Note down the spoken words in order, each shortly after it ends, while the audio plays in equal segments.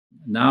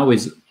now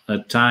is a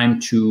time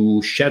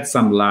to shed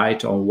some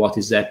light on what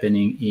is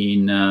happening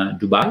in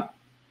Dubai.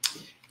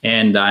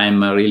 And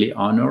I'm really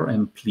honored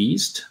and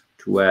pleased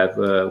to have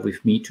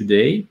with me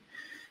today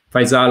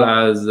Faisal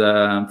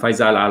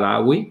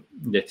AlHawi,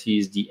 that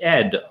is the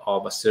head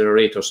of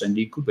Accelerators and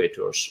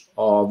Incubators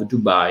of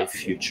Dubai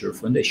Future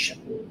Foundation.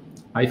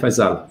 Hi,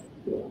 Faisal.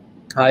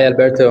 Hi,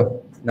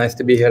 Alberto. Nice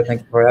to be here.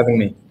 Thank you for having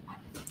me.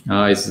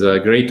 It's a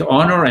great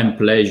honor and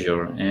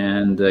pleasure.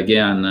 And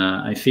again,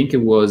 I think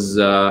it was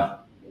a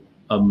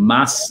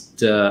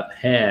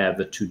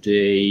must-have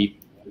today,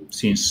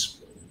 since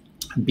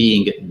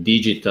being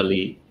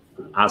digitally,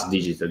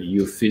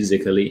 you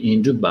physically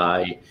in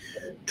Dubai,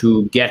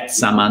 to get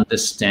some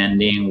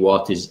understanding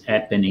what is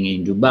happening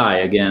in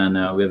Dubai.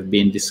 Again, we've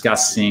been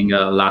discussing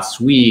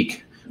last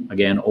week,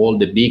 again, all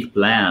the big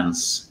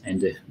plans and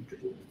the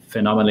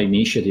phenomenal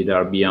initiatives that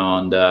are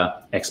beyond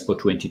Expo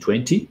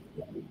 2020.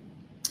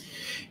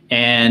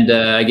 And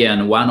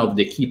again, one of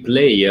the key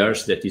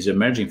players that is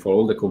emerging for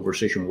all the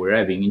conversation we're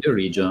having in the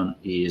region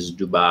is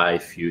Dubai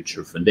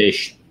Future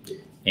Foundation.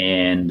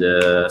 And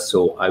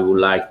so I would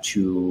like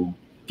to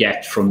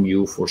get from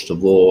you, first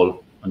of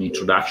all, an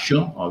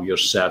introduction of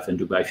yourself and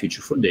Dubai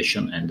Future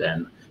Foundation, and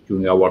then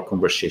during our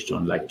conversation,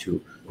 I'd like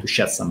to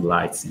shed some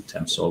lights in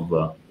terms of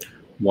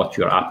what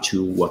you're up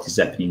to, what is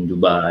happening in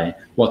Dubai,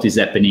 what is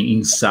happening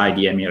inside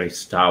the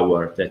Emirates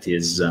Tower, that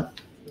is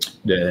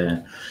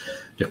the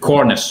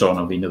cornerstone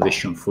of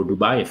innovation for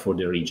Dubai and for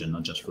the region,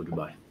 not just for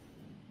Dubai.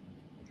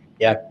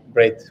 Yeah,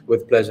 great,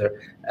 with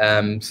pleasure.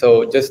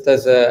 So just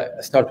as a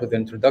start with the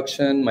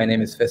introduction, my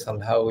name is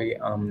Faisal AlHawi.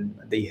 I'm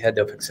the head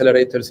of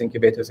Accelerators,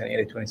 Incubators, and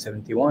Area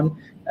 2071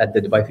 at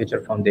the Dubai Future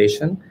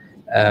Foundation.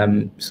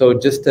 So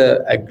just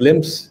a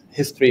glimpse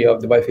history of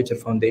the Dubai Future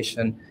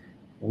Foundation.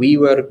 We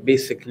were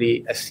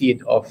basically a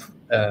seed of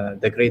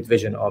the great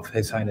vision of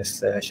His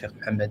Highness Sheikh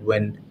Mohammed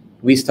when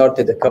we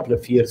started a couple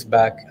of years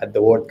back at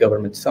the World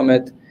Government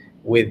Summit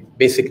with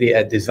basically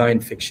a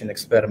design fiction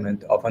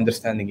experiment of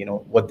understanding,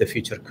 what the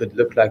future could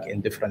look like in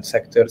different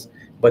sectors,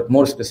 but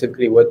more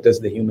specifically, what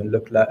does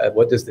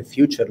the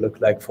future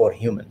look like for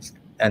humans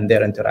and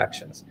their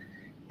interactions?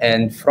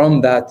 And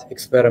from that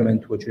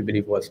experiment, which we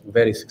believe was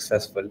very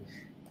successful,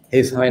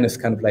 His Highness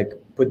kind of like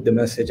put the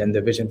message and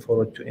the vision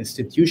forward to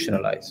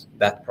institutionalize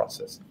that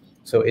process.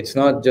 So it's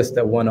not just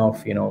a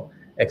one-off,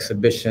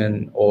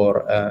 exhibition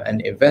or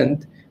an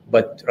event,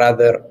 but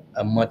rather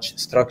a much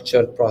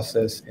structured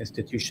process,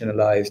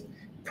 institutionalized,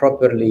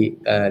 properly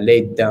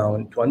laid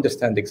down to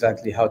understand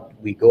exactly how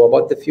we go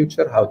about the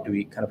future, how do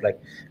we kind of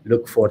like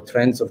look for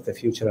trends of the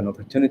future and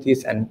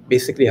opportunities, and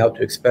basically how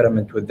to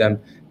experiment with them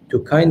to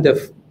kind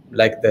of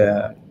like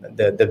the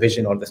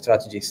vision or the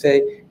strategy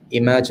say,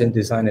 imagine,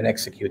 design, and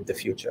execute the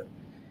future.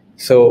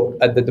 So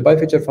at the Dubai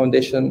Future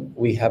Foundation,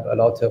 we have a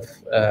lot of,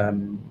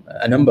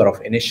 a number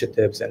of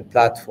initiatives and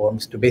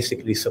platforms to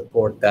basically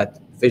support that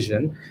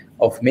vision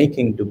of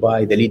making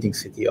Dubai the leading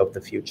city of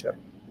the future.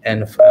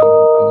 And I'm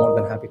more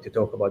than happy to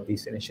talk about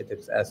these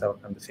initiatives as our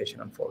conversation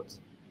unfolds.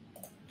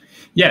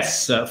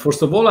 Yes,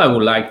 first of all, I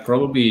would like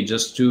probably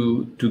just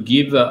to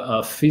give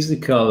a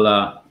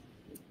physical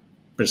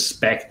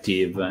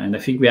perspective. And I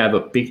think we have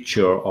a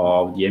picture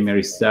of the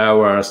Emirates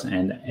Towers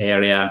and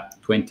Area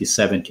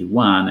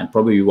 2071, and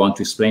probably you want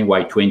to explain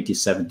why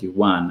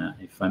 2071.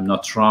 If I'm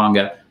not wrong,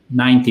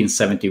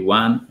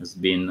 1971 has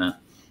been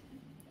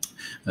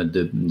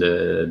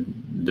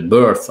the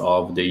birth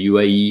of the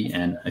UAE,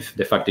 and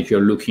the fact that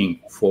you're looking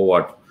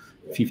forward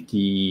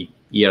 50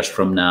 years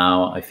from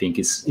now, I think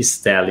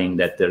is telling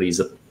that there is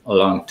a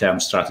long-term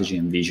strategy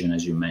and vision,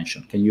 as you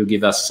mentioned. Can you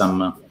give us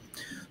some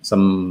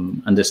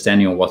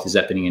understanding of what is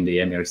happening in the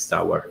Emirates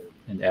Tower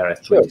and Area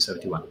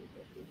 2071?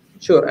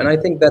 Sure, and I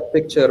think that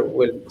picture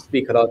will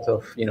speak a lot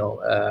of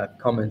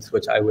comments,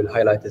 which I will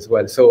highlight as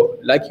well. So,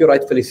 like you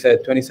rightfully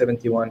said,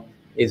 2071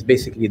 is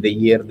basically the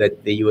year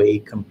that the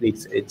UAE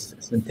completes its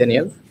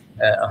centennial,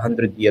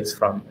 100 years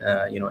from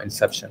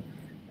inception,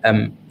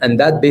 and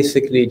that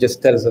basically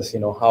just tells us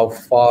how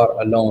far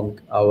along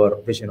our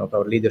vision of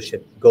our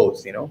leadership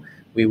goes.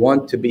 We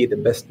want to be the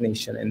best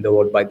nation in the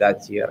world by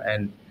that year,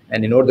 and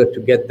in order to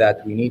get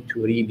that, we need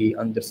to really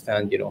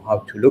understand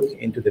how to look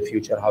into the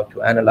future, how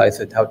to analyze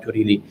it, how to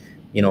really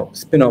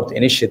spin out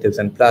initiatives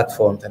and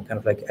platforms and kind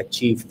of like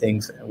achieve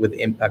things with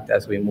impact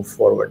as we move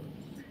forward.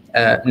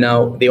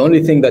 Now, the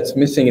only thing that's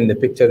missing in the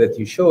picture that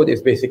you showed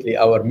is basically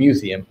our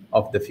museum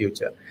of the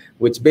future,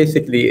 which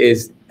basically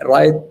is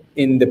right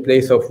in the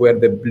place of where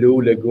the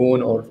Blue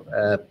Lagoon or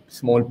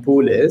small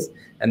pool is.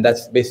 And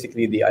that's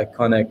basically the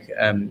iconic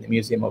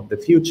Museum of the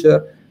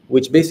Future,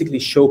 which basically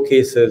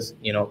showcases,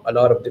 a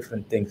lot of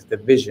different things, the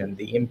vision,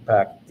 the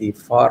impact, the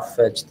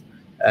far-fetched,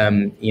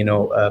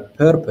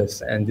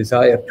 purpose and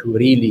desire to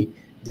really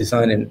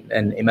design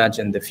and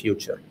imagine the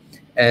future.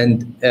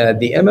 And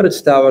the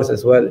Emirates Towers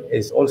as well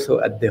is also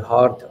at the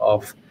heart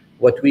of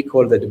what we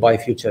call the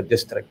Dubai Future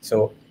District.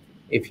 So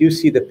if you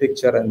see the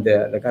picture and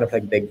the kind of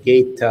like the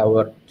gate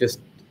tower just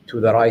to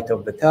the right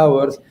of the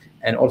towers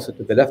and also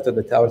to the left of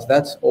the towers,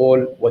 that's all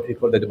what we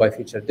call the Dubai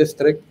Future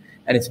District.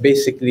 And it's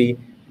basically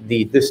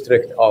the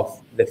district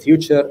of the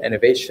future,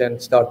 innovation,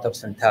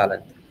 startups, and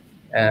talent.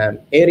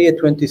 Area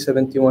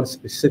 2071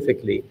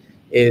 specifically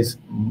is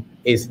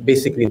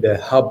basically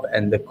the hub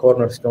and the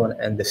cornerstone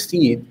and the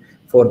seed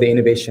for the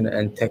innovation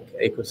and tech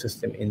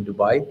ecosystem in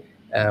Dubai.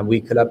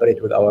 We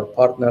collaborate with our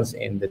partners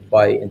in the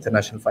Dubai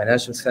International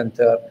Financial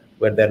Center,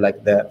 where they're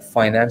like the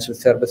financial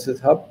services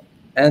hub,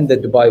 and the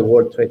Dubai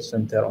World Trade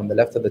Center on the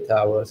left of the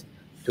towers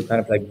to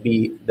kind of like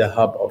be the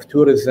hub of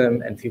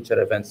tourism and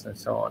future events and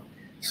so on.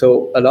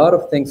 So a lot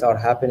of things are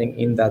happening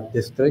in that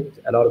district.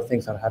 A lot of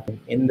things are happening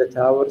in the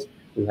towers.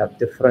 We have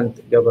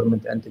different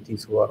government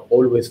entities who are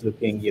always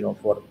looking,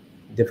 for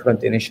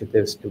different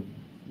initiatives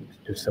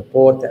to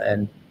support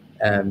and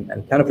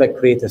kind of like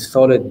create a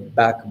solid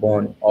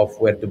backbone of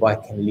where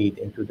Dubai can lead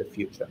into the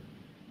future.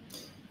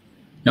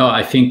 No,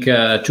 I think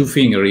two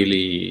things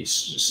really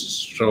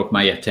struck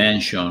my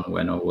attention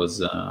when I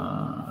was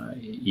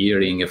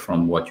hearing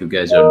from what you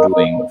guys are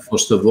doing.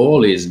 First of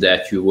all, is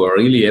that you were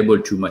really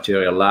able to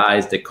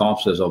materialize the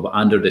concepts of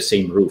under the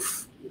same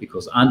roof,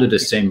 because under the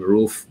same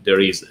roof, there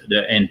is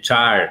the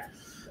entire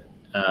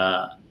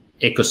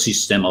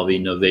ecosystem of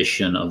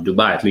innovation of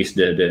Dubai, at least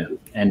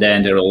and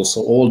then there are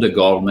also all the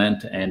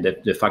government, and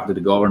the fact that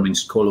the government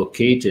is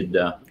co-located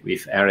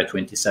with Area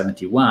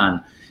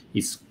 2071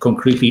 is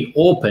concretely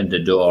opened the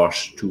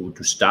doors to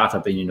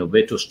startup and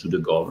innovators to the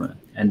government.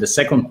 And the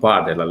second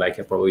part that I'd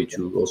like probably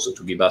to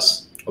give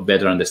us a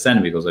better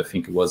understanding, because I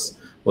think it was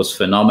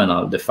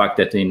phenomenal, the fact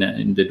that in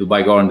the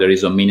Dubai government there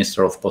is a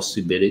Minister of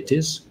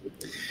Possibilities,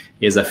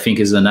 I think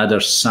is another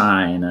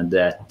sign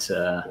that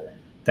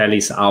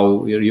tells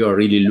how you are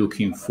really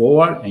looking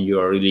forward, and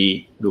you are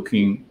really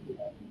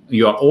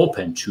you are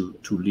open to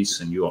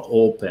listen, you are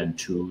open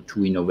to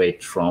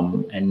innovate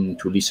from, and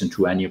to listen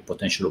to any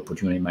potential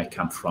opportunity might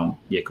come from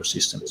the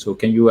ecosystem. So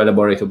can you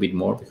elaborate a bit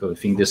more? Because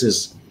I think this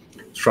is,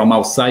 from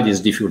outside,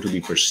 is difficult to be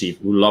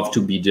perceived. We love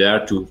to be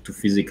there to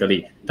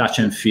physically touch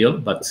and feel,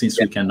 but since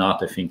we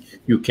cannot, I think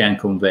you can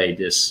convey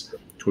this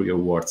through your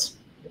words.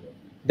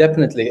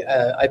 Definitely.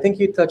 I think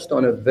you touched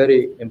on a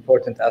very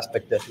important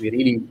aspect that we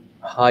really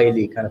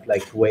highly kind of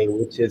like weigh,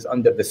 which is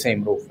under the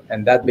same roof.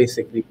 And that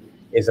basically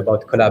is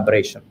about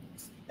collaboration.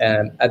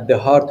 At the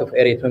heart of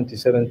Area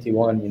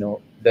 2071,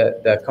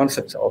 the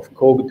concepts of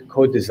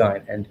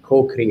co-design and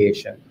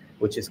co-creation,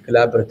 which is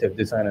collaborative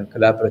design and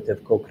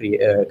collaborative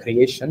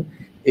co-creation,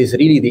 is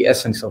really the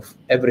essence of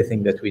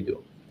everything that we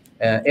do.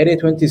 Area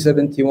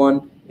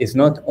 2071 is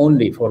not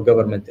only for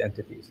government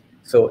entities.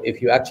 So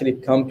if you actually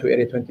come to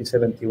Area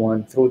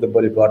 2071 through the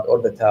boulevard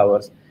or the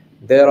towers,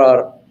 there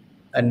are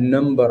a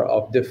number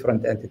of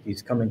different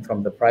entities coming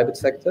from the private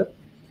sector.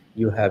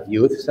 You have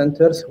youth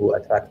centers who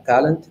attract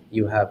talent.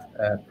 You have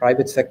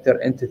private sector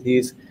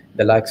entities,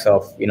 the likes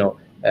of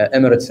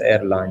Emirates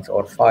Airlines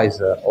or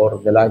Pfizer, or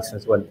the likes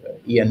as well,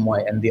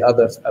 ENY and the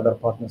other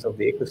partners of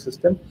the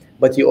ecosystem.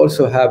 But you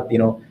also have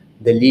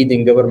the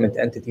leading government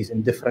entities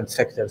in different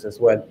sectors as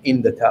well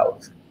in the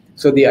towers.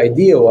 So the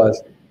idea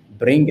was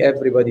bring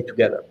everybody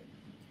together.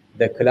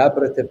 The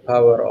collaborative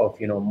power of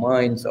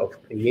minds of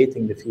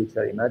creating the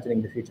future,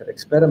 imagining the future,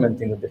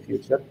 experimenting with the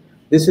future.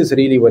 This is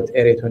really what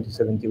Area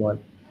 2071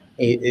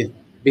 is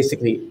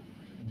basically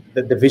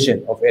the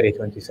vision of Area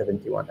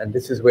 2071, and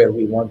this is where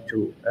we want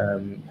to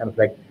kind of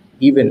like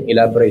even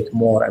elaborate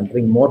more and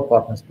bring more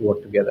partners to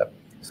work together.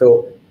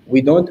 So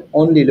we don't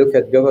only look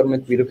at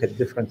government, we look at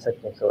different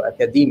sectors. So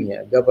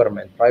academia,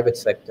 government, private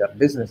sector,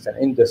 business and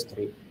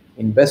industry,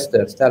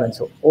 investors, talent.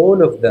 So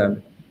all of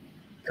them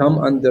come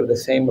under the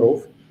same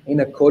roof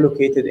in a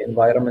co-located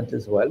environment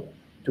as well,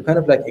 to kind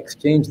of like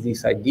exchange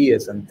these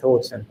ideas and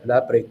thoughts and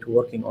collaborate to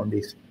working on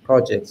these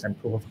projects and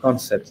proof of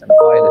concepts and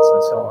pilots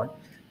and so on,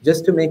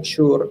 just to make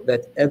sure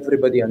that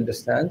everybody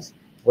understands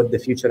what the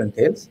future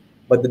entails,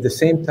 but at the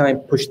same time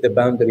push the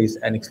boundaries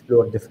and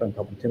explore different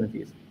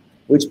opportunities.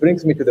 Which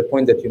brings me to the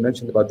point that you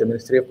mentioned about the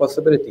Ministry of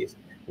Possibilities,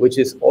 which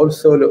is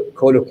also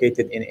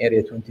co-located in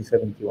Area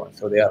 2071.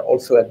 So they are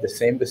also at the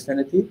same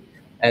vicinity,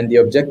 and the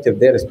objective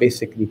there is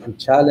basically to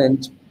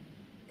challenge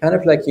kind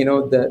of like,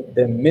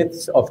 the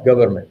myths of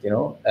government,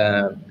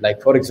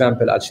 like, for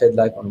example, I'll shed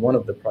light on one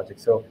of the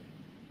projects. So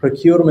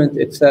procurement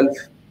itself,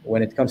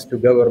 when it comes to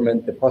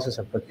government, the process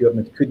of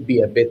procurement could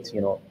be a bit,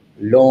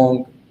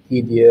 long,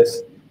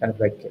 tedious, kind of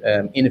like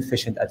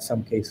inefficient at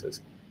some cases.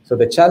 So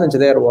the challenge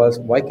there was,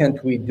 why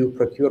can't we do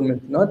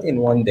procurement not in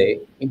one day,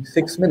 in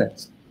 6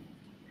 minutes?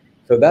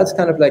 So that's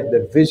kind of like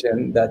the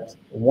vision that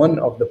one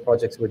of the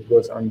projects which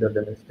goes under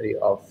the Ministry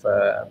of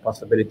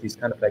Possibilities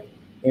kind of like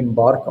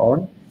embark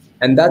on.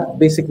 And that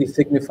basically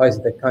signifies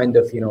the kind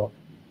of,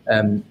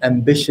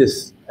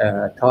 ambitious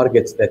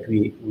targets that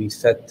we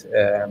set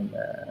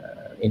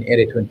in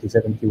Area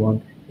 2071,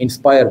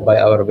 inspired by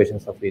our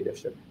visions of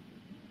leadership.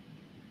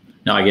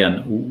 Now,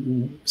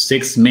 again,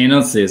 6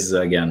 minutes is,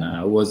 again,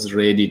 I was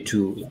ready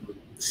to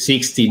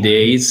 60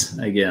 days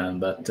again,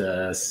 but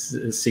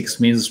 6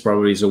 minutes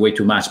probably is way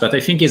too much. But I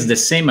think it's the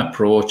same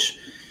approach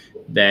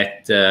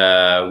that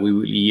we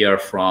will hear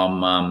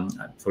from,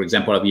 for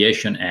example,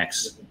 Aviation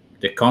X.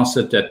 The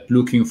concept that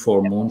looking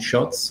for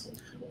moonshots,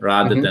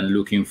 rather than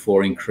looking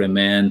for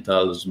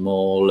incremental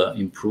small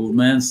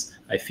improvements,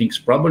 I think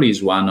probably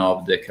is one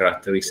of the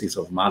characteristics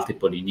of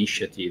multiple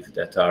initiatives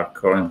that are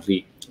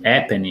currently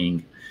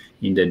happening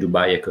in the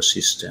Dubai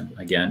ecosystem.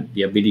 Again,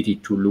 the ability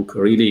to look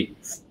really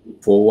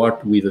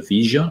forward with a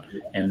vision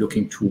and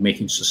looking to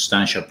making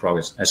substantial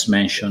progress. As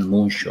mentioned,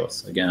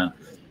 moonshots. Again,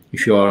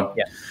 if you're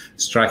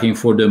striking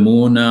for the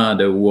moon,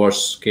 the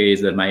worst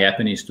case that might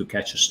happen is to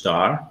catch a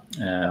star.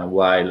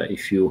 While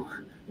if you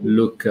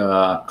look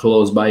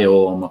close by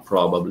home,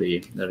 probably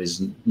there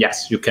is,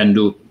 yes, you can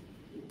do,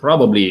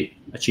 probably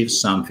achieve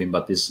something,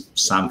 but this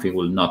something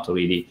will not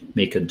really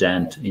make a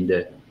dent in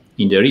the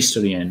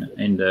history and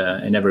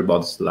in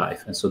everybody's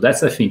life. And so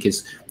that's, I think,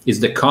 is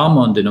the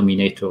common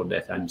denominator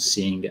that I'm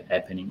seeing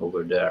happening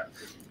over there.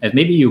 And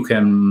maybe you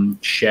can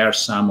share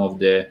some of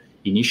the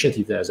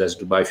initiatives as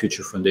Dubai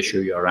Future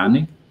Foundation you are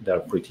running. They're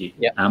pretty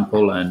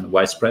ample and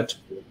widespread.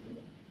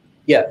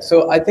 Yeah,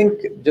 so I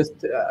think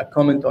just a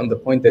comment on the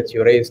point that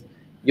you raised,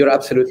 you're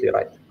absolutely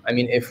right. I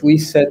mean, if we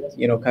set,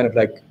 kind of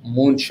like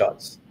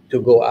moonshots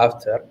to go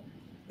after,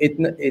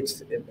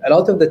 it's a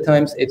lot of the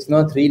times it's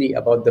not really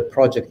about the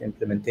project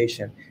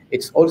implementation.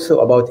 It's also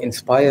about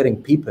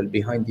inspiring people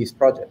behind these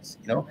projects,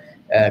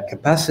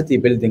 capacity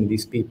building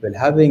these people,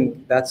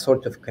 having that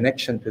sort of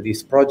connection to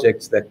these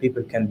projects that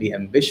people can be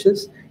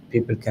ambitious,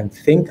 people can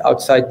think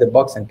outside the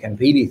box and can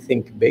really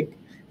think big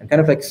and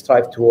kind of like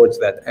strive towards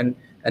that.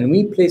 And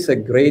we place a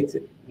great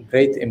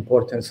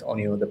importance on,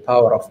 the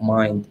power of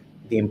mind,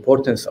 the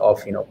importance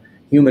of,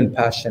 human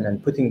passion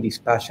and putting these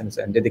passions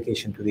and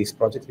dedication to these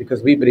projects,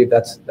 because we believe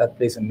that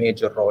plays a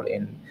major role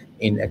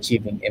in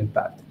achieving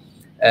impact.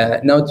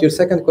 Now, to your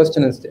second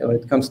question, is when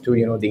it comes to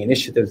the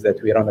initiatives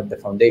that we run at the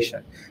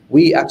foundation,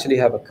 we actually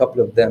have a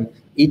couple of them.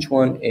 Each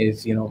one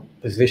is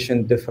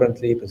positioned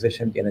differently,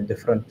 positioned in a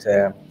different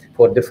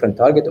for different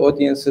target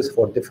audiences,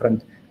 for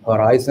different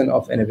horizon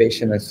of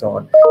innovation and so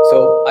on.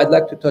 So I'd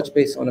like to touch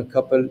base on a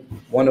couple.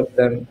 One of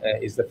them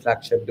is the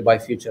flagship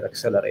Dubai Future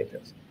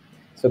Accelerators.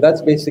 So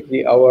that's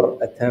basically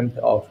our attempt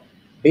of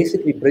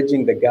basically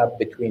bridging the gap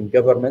between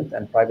government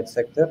and private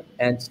sector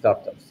and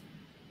startups.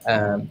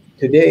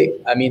 Today,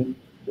 I mean,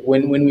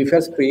 when we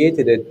first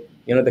created it,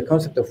 the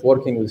concept of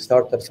working with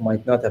startups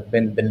might not have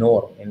been the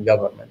norm in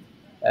government.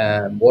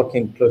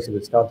 Working closely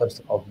with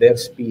startups of their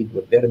speed,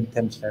 with their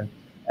intention.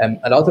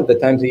 A lot of the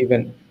times,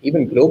 even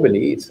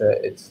globally,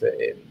 it's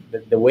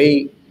the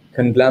way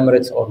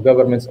conglomerates or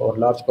governments or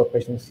large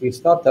corporations see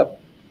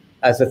startup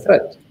as a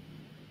threat.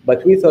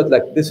 But we thought,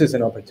 like, this is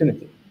an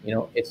opportunity.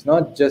 It's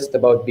not just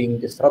about being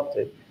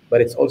disruptive,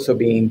 but it's also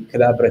being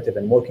collaborative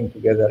and working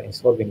together in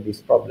solving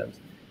these problems.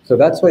 So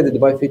that's why the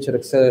Dubai Future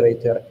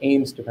Accelerator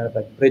aims to kind of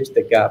like bridge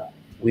the gap.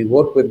 We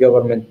work with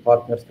government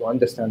partners to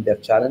understand their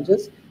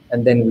challenges,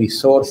 and then we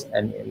source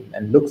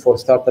and look for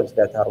startups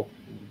that are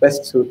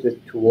best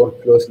suited to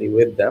work closely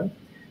with them.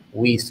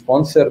 We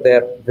sponsor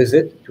their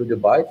visit to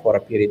Dubai for a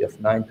period of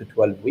 9 to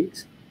 12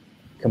 weeks,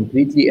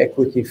 completely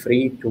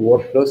equity-free, to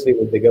work closely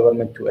with the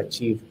government to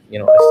achieve, a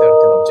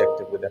certain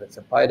objective, whether it's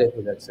a pilot,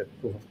 whether it's a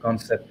proof of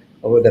concept,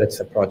 or whether it's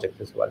a project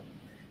as well.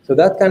 So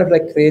that kind of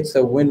like creates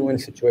a win-win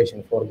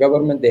situation. For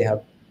government, they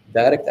have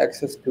direct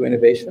access to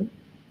innovation.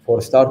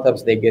 For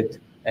startups, they get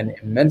an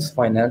immense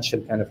financial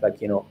kind of like,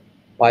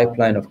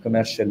 pipeline of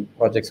commercial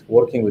projects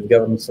working with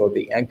government, so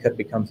the anchor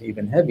becomes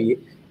even heavy.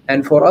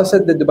 And for us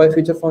at the Dubai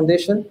Future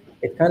Foundation,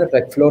 it kind of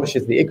like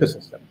flourishes the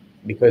ecosystem,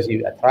 because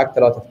you attract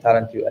a lot of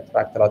talent, you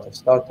attract a lot of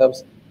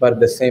startups, but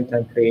at the same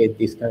time create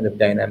these kind of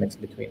dynamics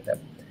between them.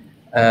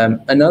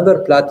 Another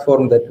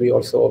platform that we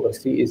also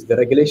oversee is the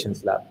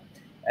Regulations Lab.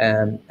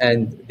 And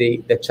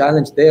the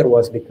challenge there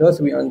was,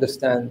 because we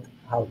understand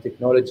how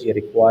technology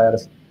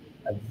requires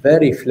a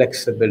very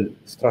flexible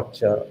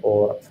structure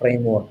or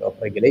framework of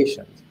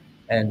regulations,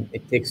 and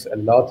it takes a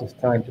lot of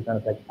time to kind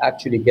of like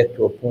actually get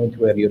to a point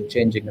where you're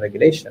changing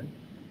regulation,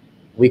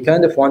 we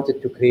kind of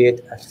wanted to create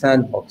a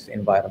sandbox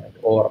environment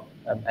or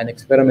an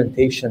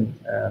experimentation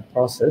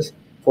process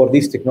for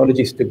these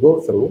technologies to go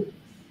through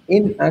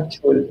in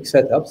actual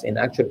setups, in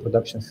actual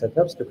production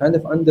setups, to kind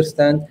of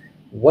understand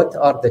what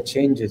are the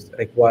changes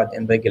required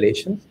in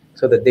regulations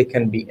so that they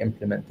can be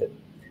implemented.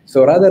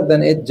 So rather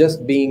than it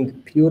just being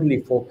purely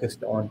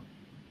focused on,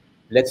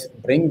 let's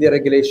bring the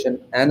regulation,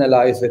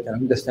 analyze it, and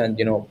understand,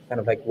 kind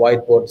of like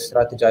whiteboard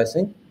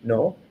strategizing.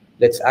 No,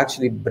 let's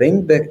actually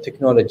bring the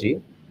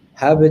technology,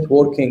 have it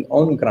working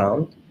on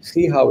ground,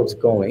 see how it's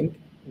going,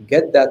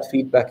 get that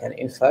feedback and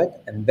insight,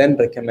 and then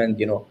recommend,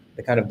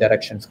 the kind of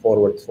directions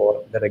forward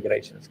for the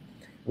regulations.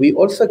 We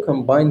also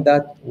combine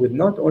that with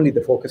not only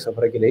the focus of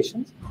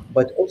regulations,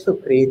 but also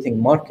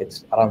creating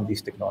markets around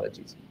these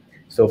technologies.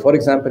 So, for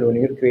example, when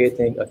you're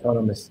creating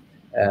autonomous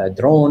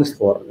drones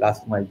for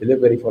last mile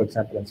delivery, for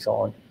example, and so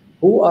on,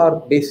 who are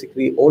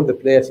basically all the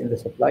players in the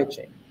supply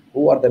chain?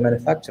 Who are the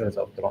manufacturers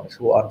of drones?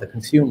 Who are the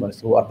consumers?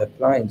 Who are the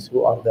clients?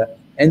 Who are the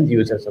end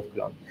users of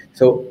drones?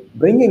 So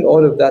bringing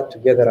all of that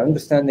together,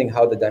 understanding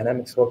how the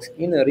dynamics works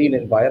in a real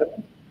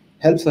environment,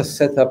 helps us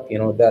set up,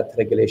 that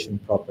regulation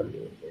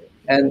properly.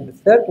 And the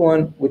third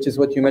one, which is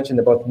what you mentioned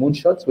about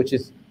moonshots, which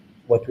is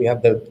what we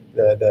have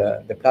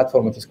the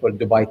platform which is called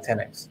Dubai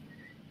 10X.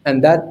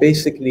 And that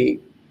basically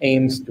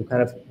aims to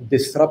kind of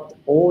disrupt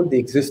all the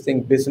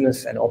existing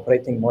business and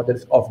operating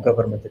models of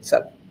government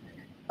itself.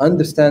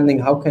 Understanding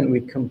how can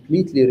we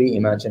completely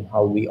reimagine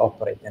how we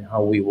operate and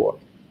how we work.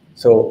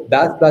 So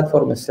that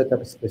platform is set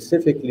up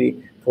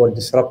specifically for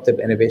disruptive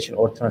innovation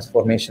or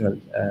transformational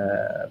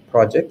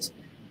projects.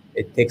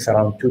 It takes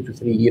around 2 to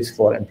 3 years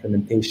for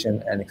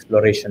implementation and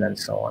exploration and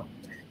so on.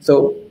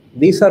 So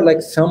these are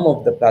like some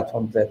of the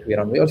platforms that we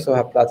run. We also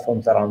have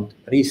platforms around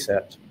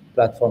research,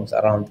 platforms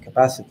around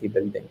capacity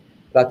building,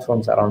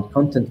 platforms around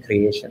content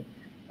creation.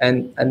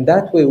 And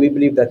that way we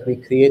believe that we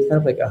create kind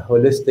of like a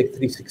holistic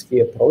 360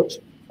 approach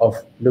of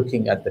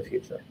looking at the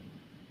future.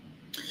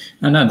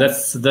 No,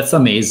 that's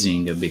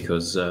amazing,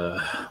 because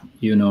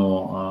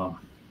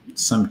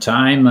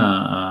sometime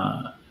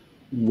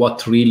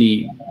what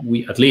really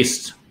we, at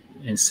least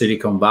in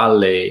Silicon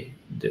Valley,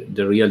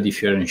 the real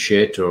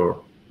differentiator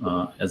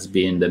has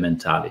been the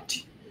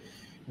mentality,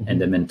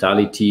 and the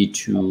mentality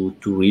to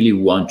really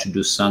want to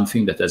do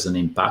something that has an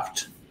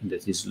impact,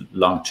 that is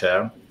long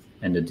term,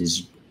 and that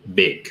is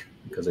big.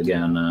 Because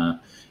again,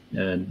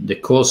 the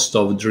cost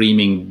of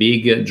dreaming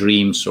big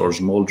dreams or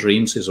small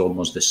dreams is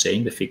almost the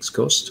same, the fixed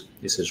cost.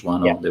 This is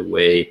one of the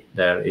way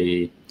that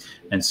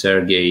and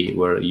Sergey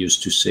were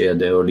used to say at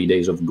the early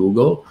days of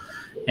Google.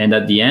 And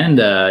at the end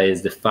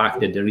is the fact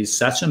that there is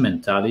such a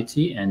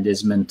mentality, and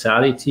this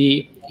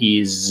mentality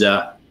is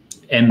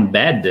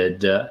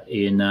embedded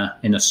in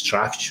a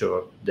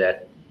structure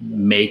that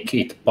make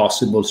it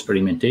possible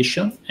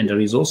experimentation. And there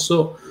is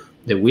also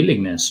the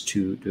willingness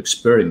to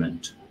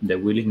experiment,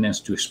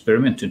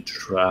 and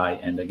try.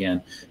 And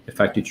again, the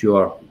fact that you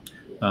are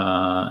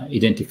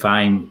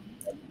identifying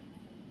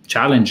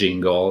challenging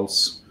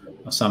goals,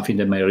 something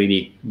that may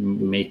really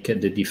make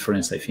the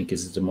difference, I think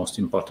is the most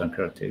important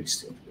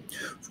characteristic.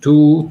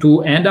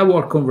 To end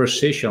our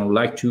conversation, I would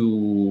like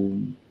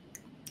to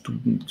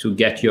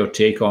get your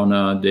take on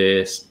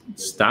the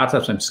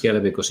startups and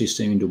scale-up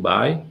ecosystem in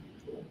Dubai.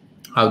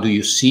 How do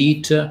you see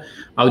it?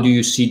 How do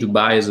you see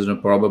Dubai as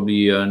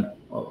probably an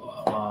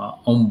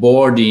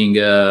onboarding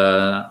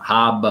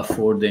hub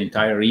for the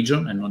entire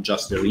region and not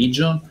just the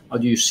region? How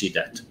do you see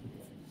that?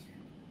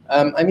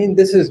 I mean,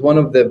 this is one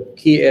of the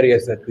key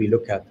areas that we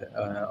look at,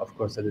 of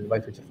course, at the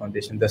Dubai Future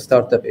Foundation, the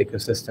startup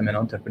ecosystem and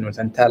entrepreneurs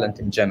and talent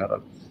in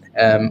general.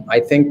 I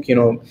think,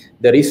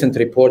 the recent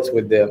reports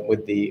with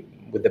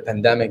the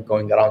pandemic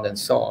going around and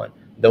so on,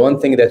 the one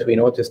thing that we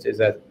noticed is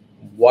that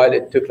while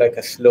it took like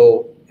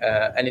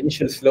an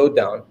initial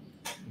slowdown,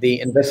 the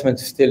investment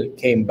still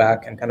came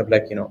back, and kind of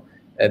like,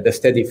 the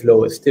steady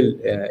flow still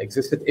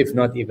existed, if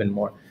not even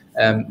more.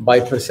 By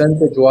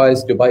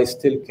percentage-wise, Dubai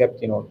still kept,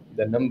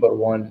 the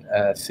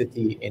 #1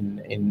 city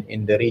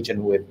in the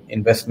region with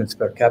investments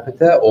per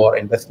capita or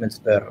investments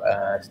per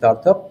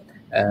startup,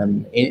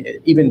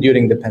 even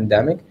during the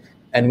pandemic.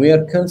 And we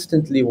are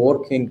constantly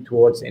working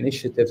towards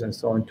initiatives and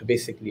so on to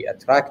basically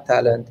attract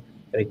talent,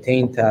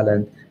 retain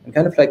talent, and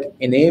kind of like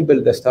enable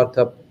the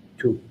startup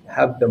to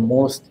have the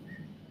most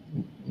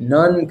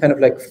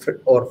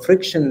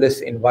frictionless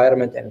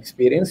environment and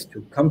experience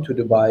to come to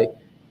Dubai,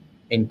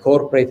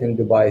 incorporate in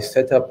Dubai,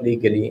 set up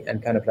legally,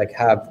 and kind of like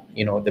have,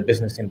 the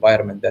business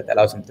environment that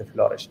allows them to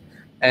flourish.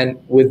 And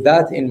with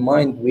that in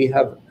mind, we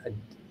have,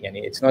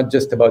 it's not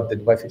just about the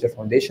Dubai Future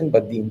Foundation,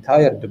 but the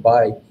entire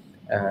Dubai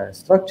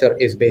structure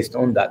is based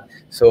on that.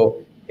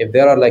 So if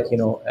there are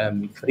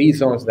free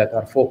zones that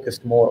are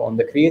focused more on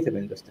the creative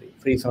industry,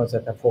 free zones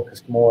that are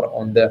focused more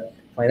on the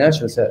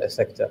financial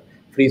sector,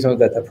 free zones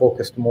that are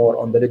focused more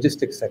on the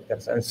logistics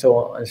sectors, and so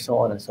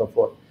on and so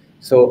forth.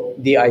 So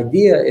the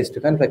idea is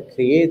to kind of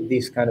create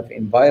these kind of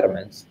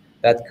environments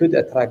that could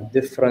attract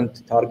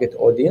different target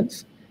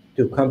audience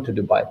to come to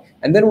Dubai.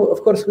 And then,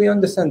 of course, we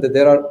understand that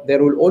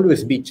there will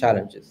always be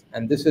challenges,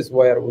 and this is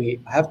where we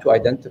have to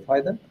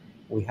identify them.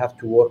 We have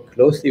to work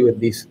closely with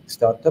these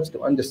startups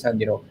to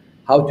understand,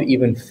 how to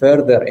even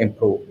further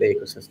improve the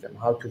ecosystem,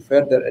 how to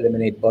further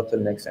eliminate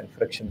bottlenecks and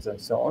frictions and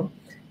so on.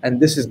 And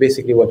this is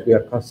basically what we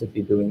are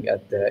constantly doing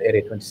at the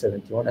Area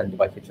 2071 and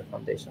Dubai Future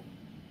Foundation.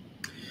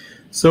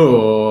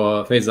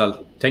 So,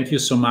 Faisal, thank you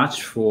so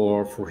much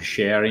for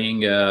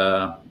sharing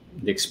the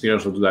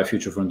experience of Dubai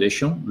Future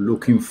Foundation.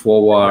 Looking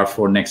forward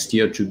for next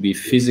year to be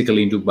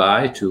physically in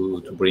Dubai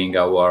to bring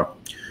our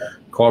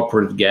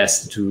corporate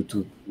guests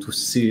to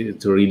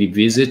really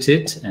visit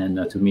it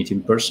and to meet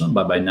in person.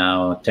 But by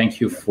now, thank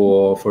you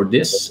for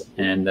this,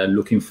 and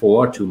looking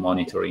forward to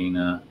monitoring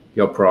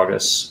your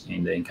progress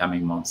in the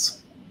incoming months.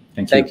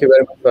 Thank you. Thank you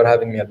very much for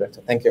having me,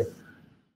 Alberto. Thank you.